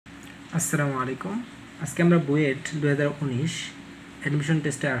আসসালামু আলাইকুম। আজকে আমরা বুয়েট 2019 অ্যাডমিশন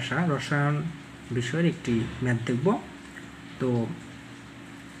টেস্টে আসা রসায়ন বিষয়ের একটি ম্যাথ দেখব। তো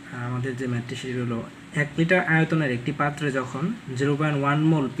আমাদের যে ম্যাথটি সেটি হলো 1 লিটার আয়তনের একটি পাত্রে যখন 0.1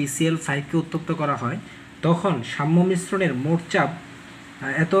 মোল PCl5কে উত্তপ্ত করা হয় তখন সাম্য মিশ্রণের মোট চাপ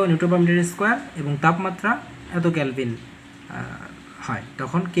এত নিউটন/মিটার স্কয়ার এবং তাপমাত্রা এত কেলভিন হয়।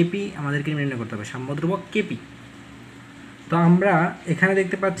 তখন কেপি আমাদেরকে নির্ণয় করতে হবে, সাম্য ধ্রুবক কেপি। তো আমরা এখানে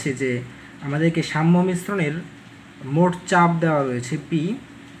দেখতে পাচ্ছি যে আমাদেরকে সাম্য মিশ্রণের মোট চাপ দেওয়া রয়েছে পি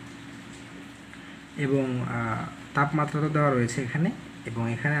এবং তাপমাত্রা তো দেওয়া রয়েছে এখানে, এবং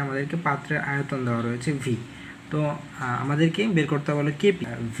এখানে আমাদেরকে পাত্রের আয়তন দেওয়া রয়েছে ভি। তো আমাদেরকে বের করতে হবে কেপি।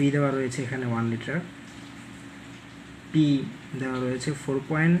 ভি দেওয়া রয়েছে এখানে 1 লিটার, পি দেওয়া রয়েছে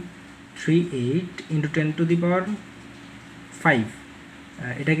 4.38 × 10⁵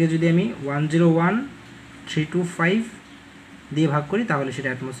 এটাকে যদি আমি 101,325 দিয়ে ভাগ করি তাহলে সেটা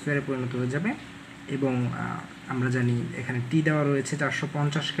অ্যাটমসফিয়ারে পরিণত হয়ে যাবে। এবং আমরা জানি এখানে টি দেওয়া রয়েছে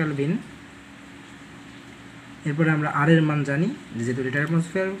 450 কেলভিন। এরপরে আমরা আর এর মান জানি, যেহেতু লিটার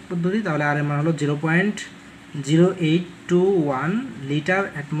অ্যাটমসফিয়ার পদ্ধতি, তাহলে আর এর মান হলো 0.0821 লিটার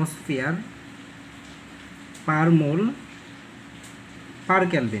অ্যাটমসফিয়ার পার মোল পার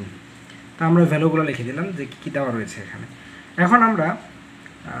কেলভিন। তো আমরা ভ্যালুগুলো লিখে দিলাম যে কী দেওয়া রয়েছে এখানে। এখন আমরা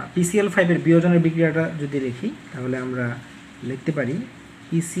PCl5 এর বিয়োজনের বিক্রিয়াটা যদি লিখি তাহলে আমরা লিখতে পারি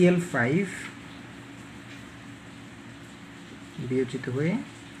PCl5 বিয়োজিত হয়ে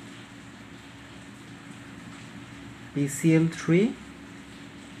PCl3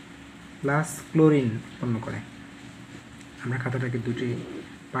 প্লাস ক্লোরিন উৎপন্ন করে। আমরা খাতাটাকে দুটি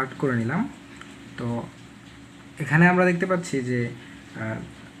পার্ট করে নিলাম। তো এখানে আমরা দেখতে পাচ্ছি যে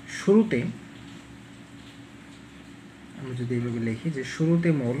শুরুতে আমরা যদি এইভাবে লিখি যে শুরুতে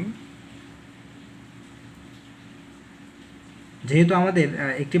মোল, যেহেতু আমাদের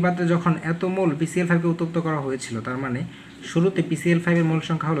একটি পাত্রে যখন এত মোল PCl5কে উত্তপ্ত করা হয়েছিল, তার মানে শুরুতে PCl5 এর মোল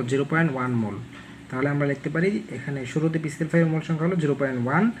সংখ্যা হলো 0.1 মোল। তাহলে আমরা লিখতে পারি এখানে শুরুতে PCl5 এর মোল সংখ্যা হলো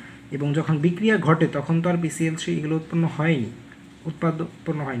 0.1, এবং যখন বিক্রিয়া ঘটে তখন তো আর PCl3 এগুলো উৎপন্ন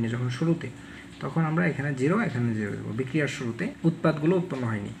হয়নি যখন শুরুতে, তখন আমরা এখানে 0 এখানে 0 দেবো। বিক্রিয়ার শুরুতে উৎপাদগুলো উৎপন্ন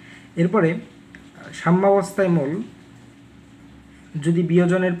হয়নি। এরপরে সাম্যাবস্থায় মোল যদি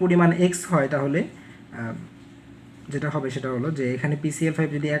বিয়োজনের পরিমাণ x হয় তাহলে যেটা হবে সেটা হলো যে এখানে PCl5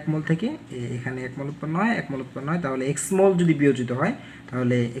 যদি 1 মোল থেকে এখানে 1 মোল উৎপন্ন হয়, তাহলে x মোল যদি বিয়োজিত হয়,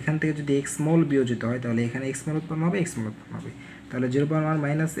 তাহলে এখান থেকে যদি x মোল বিয়োজিত হয় তাহলে এখানে x মোল উৎপন্ন হবে, তাহলে 0.1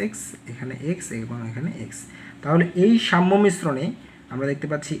 মাইনাস x, এখানে x এবং এখানে x। তাহলে এই সাম্য মিশ্রণে আমরা দেখতে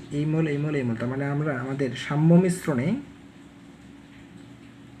পাচ্ছি এই মোল, তার মানে আমরা আমাদের সাম্য মিশ্রণে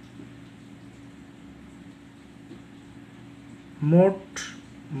মোট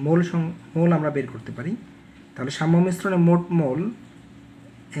মোল আমরা বের করতে পারি। তাহলে সাম্য মিশ্রণে মোট মোল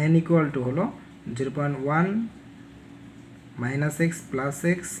n ইকুয়াল টু হলো 0.1 মাইনাস এক্স প্লাস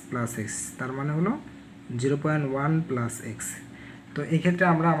এক্স, তার মানে হলো 0.1 প্লাস এক্স। তো এই ক্ষেত্রে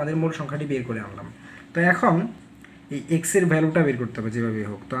আমরা আমাদের মোল সংখ্যাটি বের করে আনলাম। তো এখন এই এক্সের ভ্যালুটা বের করতে হবে যেভাবে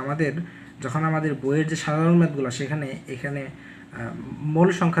হোক। তো আমাদের যখন আমাদের বইয়ের যে সাধারণ ম্যাথগুলো এখানে মোল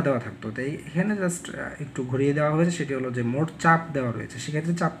সংখ্যা দেওয়া থাকতো, তো এখানে জাস্ট একটু ঘুরিয়ে দেওয়া হয়েছে, সেটি হলো যে মোট চাপ দেওয়া রয়েছে।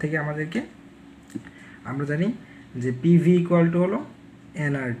 সেক্ষেত্রে চাপ থেকে আমাদেরকে আমরা জানি যে পিভি ইকুয়াল টু হলো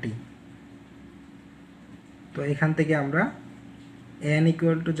এনআরটি। তো এখান থেকে আমরা এন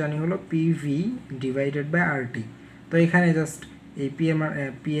ইকুয়াল টু জানি হলো পিভি ডিভাইডেড বাই আরটি। তো এখানে জাস্ট এই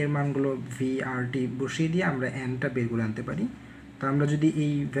পি এর মানগুলো ভি আরটি বসিয়ে দিয়ে আমরা এনটা বের করে আনতে পারি। তো আমরা যদি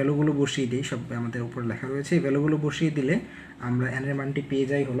এই ভ্যালুগুলো বসিয়ে দিই, সব আমাদের উপর লেখা রয়েছে, এই ভ্যালুগুলো বসিয়ে দিলে আমরা এন এর মানটি পেয়ে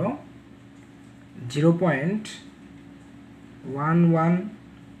যাই হলো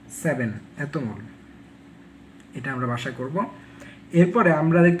 0.117 এত মোল। এটা আমরা বাসা করব। এরপরে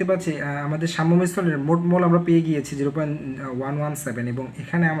আমরা দেখতে পাচ্ছি আমাদের সাম্য মিশ্রণের মোট মোল আমরা পেয়ে গিয়েছি 0.117, এবং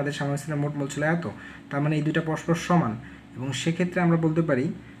এখানে আমাদের সাম্য মিশ্রণের মোট মোল ছিল এত। তার মানে এই দুইটা পরস্পর সমান, এবং সেক্ষেত্রে আমরা বলতে পারি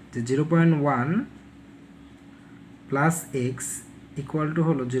যে 0.1 প্লাস এক্স ইকুয়াল টু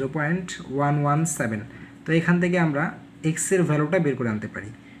হলো 0.117। তো এখান থেকে আমরা এক্সের ভ্যালুটা বের করে আনতে পারি।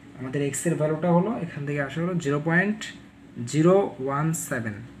 আমাদের এক্সের ভ্যালুটা হলো এখান থেকে আসা হলো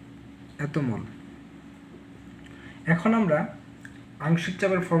 0.017 এত মোল। এখন আমরা আংশিক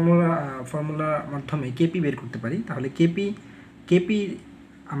চাপের ফর্মুলার মাধ্যমে কেপি বের করতে পারি। তাহলে কেপি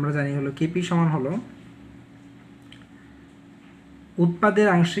আমরা জানি হলো কেপি সমান হলো উৎপাদের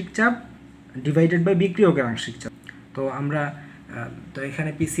আংশিক চাপ ডিভাইডেড বাই বিক্রিয়কের আংশিক চাপ। তো আমরা তো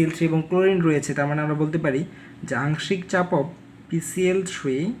এখানে PCl3 এবং ক্লোরিন রয়েছে, তার মানে আমরা বলতে পারি যে আংশিক চাপ অফ PCl3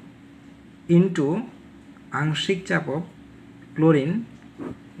 ইন্টু আংশিক চাপ অফ ক্লোরিন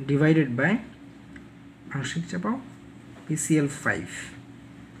ডিভাইডেড বাই আংশিক চাপ অফ PCl5।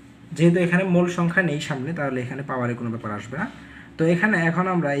 যেহেতু এখানে মোল সংখ্যা নেই সামনে, তাহলে এখানে পাওয়ারের কোনো ব্যাপার আসবে না। তো এখানে এখন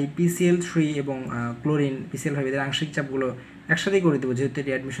আমরা এই PCl3 এবং ক্লোরিন PCl5 এদের আংশিক চাপগুলো একসাথেই করে দেবো, যেহেতু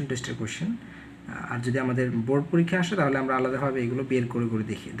এটি অ্যাডমিশন টেস্টের কোশ্চেন। আর যদি আমাদের বোর্ড পরীক্ষা আসে তাহলে আমরা আলাদাভাবে এগুলো বের করে করে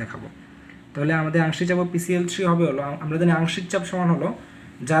দেখাবো। তাহলে আমাদের আংশিক চাপ PCl3 হবে হলো, আমরা জানি আংশিক চাপ সমান হলো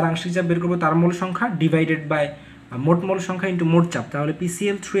যার আংশিক চাপ বের করবো তার মোল সংখ্যা ডিভাইডেড বাই মোট মোল সংখ্যা ইন্টু মোট চাপ। তাহলে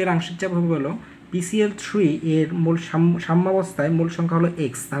PCl3 এর আংশিক চাপ হবে হলো PCl3 এর মোল সাম্যাবস্থায় মোল সংখ্যা হলো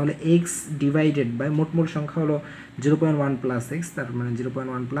x, তাহলে x ডিভাইডেড বাই মোট মোল সংখ্যা হলো 0.1 প্লাস x, তার মানে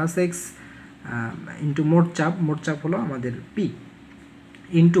 0.1 প্লাস x ইন্টু মোট চাপ হলো আমাদের p,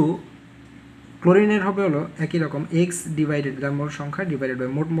 ইন্টু ক্লোরিনের হবে হলো একই রকম x ডিভাইডেড বাই মোল সংখ্যা ডিভাইডেড বাই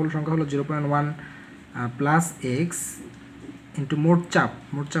মোট মোল সংখ্যা হলো 0.1 প্লাস x ইন্টু মোট চাপ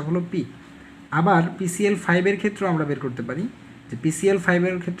হলো p। আবার PCl5 এর ক্ষেত্রেও আমরা বের করতে পারি যে PCl5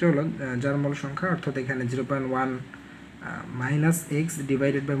 এর ক্ষেত্রে হলো যার মোল সংখ্যা, অর্থাৎ এখানে 0.1 মাইনাস এক্স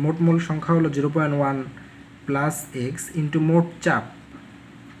ডিভাইডেড বাই মোট মোল সংখ্যা হলো 0.1 প্লাস এক্স ইন্টু মোট চাপ।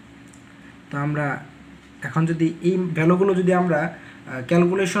 তো আমরা এখন যদি এই ভ্যালুগুলো যদি আমরা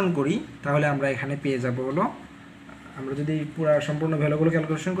ক্যালকুলেশন করি তাহলে আমরা এখানে পেয়ে যাব হলো, আমরা যদি পুরো সম্পূর্ণ ভ্যালুগুলো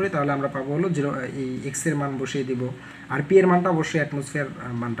ক্যালকুলেশন করি তাহলে আমরা পাবো হলো এই এক্সের মান বসিয়ে দিব, আর পি এর মানটা অবশ্যই অ্যাটমসফিয়ার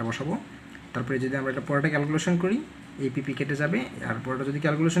মানটা বসাবো। তারপরে যদি আমরা এটা পরেটা ক্যালকুলেশন করি এই পিপি কেটে যাবে, আর পরেটা যদি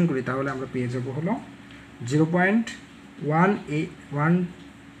ক্যালকুলেশন করি তাহলে আমরা পেয়ে যাব হলো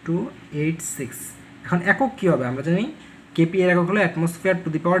 0.1286। এখন একক কী হবে আমরা জানি কেপি এর একক হলো atmosphere to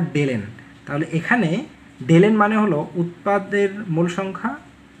the power del n। তাহলে এখানে ডেল n মানে হলো উৎপাদের মোল সংখ্যা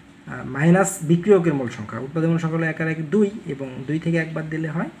মাইনাস বিক্রিয়কের মোল সংখ্যা। উৎপাদের মোল সংখ্যা হলো 1 আর 1 2 এবং 2 থেকে 1 বাদ দিলে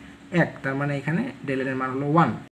হয় 1, তার মানে এখানে ডেল n এর মান হলো 1।